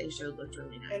rooms that they showed looked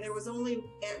really nice. And there was only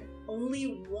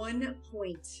one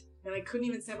point, and I couldn't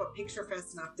even snap a picture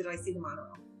fast enough, did I see the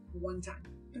monorail. One time.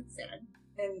 That's sad.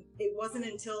 And it wasn't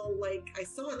until, I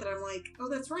saw it that I'm like, oh,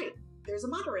 that's right. There's a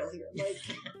monorail here.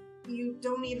 You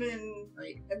don't even...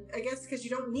 I guess because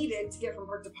you don't need it to get from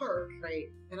park to park.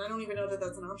 Right. And I don't even know that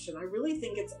that's an option. I really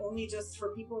think it's only just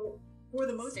for people, for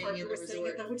the most part, who are staying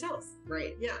at the hotels.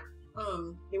 Right. Yeah.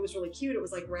 It was really cute. It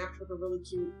was like wrapped with a really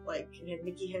cute, like it had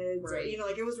Mickey heads, Right. or, you know,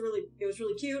 like it was really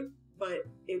cute, but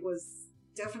it was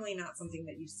definitely not something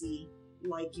that you see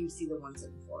like you see the ones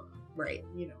in Florida, Right.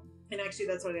 you know. And actually,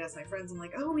 that's what I asked my friends. I'm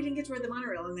like, oh, we didn't get to ride the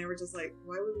monorail, and they were just like,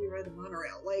 why would we ride the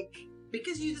monorail? Like,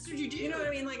 Because that's what you do. you know what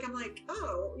I mean? Like, I'm like,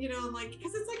 oh, you know, I'm like,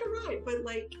 because it's like a ride, but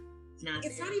like,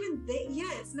 it's there. not even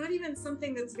it's not even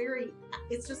something that's very,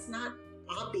 it's just not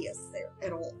obvious there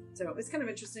at all. So it's kind of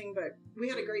interesting, but we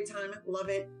had a great time. Love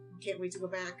it. Can't wait to go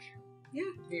back.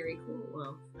 Yeah. Very cool.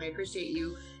 Well, I appreciate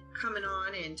you coming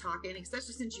on and talking,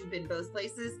 especially since you've been both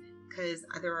places, because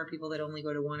there are people that only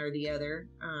go to one or the other.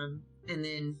 And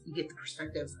then you get the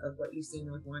perspective of what you've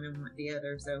seen with one and what the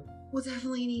other. So we'll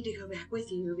definitely need to go back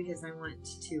with you because I want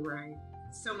to ride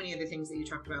so many other things that you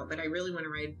talked about, but I really want to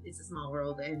ride It's a Small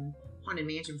World and Haunted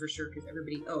Mansion for sure, because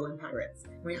everybody, and Pirates.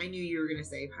 I mean, I knew you were going to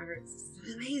say Pirates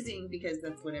is amazing because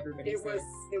that's what everybody says.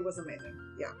 It was amazing.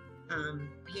 Yeah.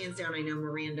 Hands down, I know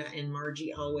Miranda and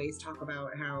Margie always talk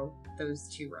about how those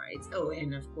two rides. Oh,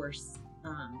 and of course,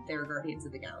 their Guardians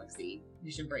of the Galaxy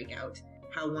Mission Breakout.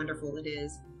 How wonderful it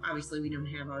is. Obviously, we don't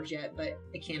have ours yet, but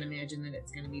I can't imagine that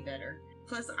it's going to be better.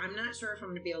 Plus, I'm not sure if I'm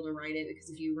going to be able to ride it because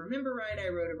if you remember right, I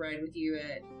rode a ride with you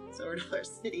at Solar Dollar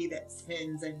City that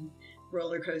spins and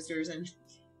roller coasters, and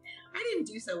I didn't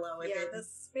do so well with it. Yeah, the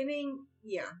spinning,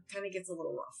 kind of gets a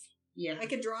little rough. Yeah. I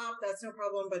could drop, that's no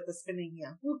problem, but the spinning,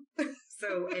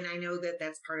 So, and I know that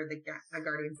that's part of the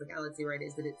Guardians of the Galaxy ride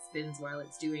is that it spins while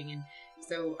it's doing. And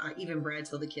so even Brad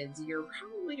told the kids, you're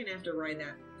probably going to have to ride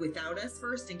that without us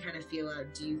first and kind of feel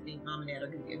out, do you think Mom and Dad are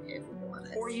going to be okay if we go on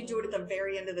this? Or you do it at the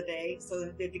very end of the day, so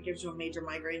that if it gives you a major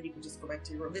migraine, you can just go back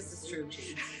to your room. This is true,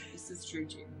 too. This is true,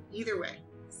 too. Either way.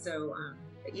 So,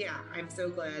 but yeah, I'm so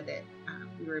glad that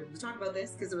we were able to talk about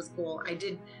this because it was cool. I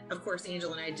did, of course,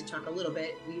 Angela and I did talk a little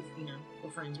bit.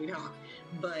 We're friends, we talk.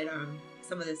 But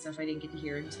some of this stuff I didn't get to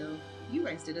hear until you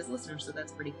guys did as listeners, so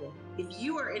that's pretty cool. If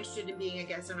you are interested in being a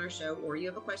guest on our show or you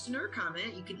have a question or a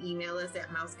comment, you can email us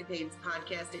at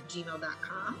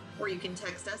mousecapadespodcast@gmail.com or you can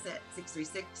text us at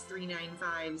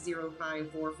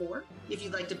 636-395-0544. If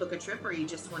you'd like to book a trip or you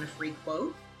just want a free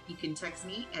quote, you can text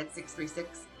me at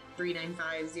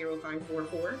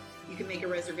 636-395-0544. You can make a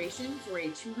reservation for a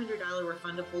 $200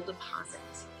 refundable deposit.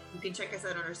 You can check us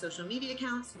out on our social media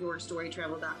accounts,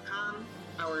 yourstorytravel.com,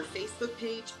 our Facebook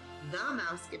page, The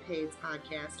Mousecapades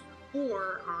Podcast,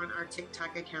 or on our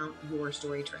TikTok account, Your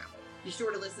Story Travel. Be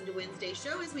sure to listen to Wednesday's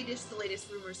show as we dish the latest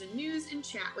rumors and news and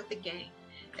chat with the gang.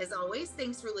 As always,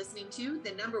 thanks for listening to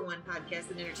the #1 podcast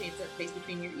that entertains that space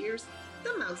between your ears, The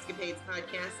Mousecapades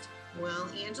Podcast. Well,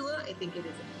 Angela, I think it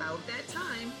is about that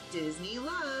time. Disney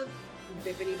love.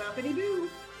 Bippity boppity boo.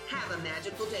 Have a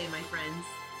magical day, my friends.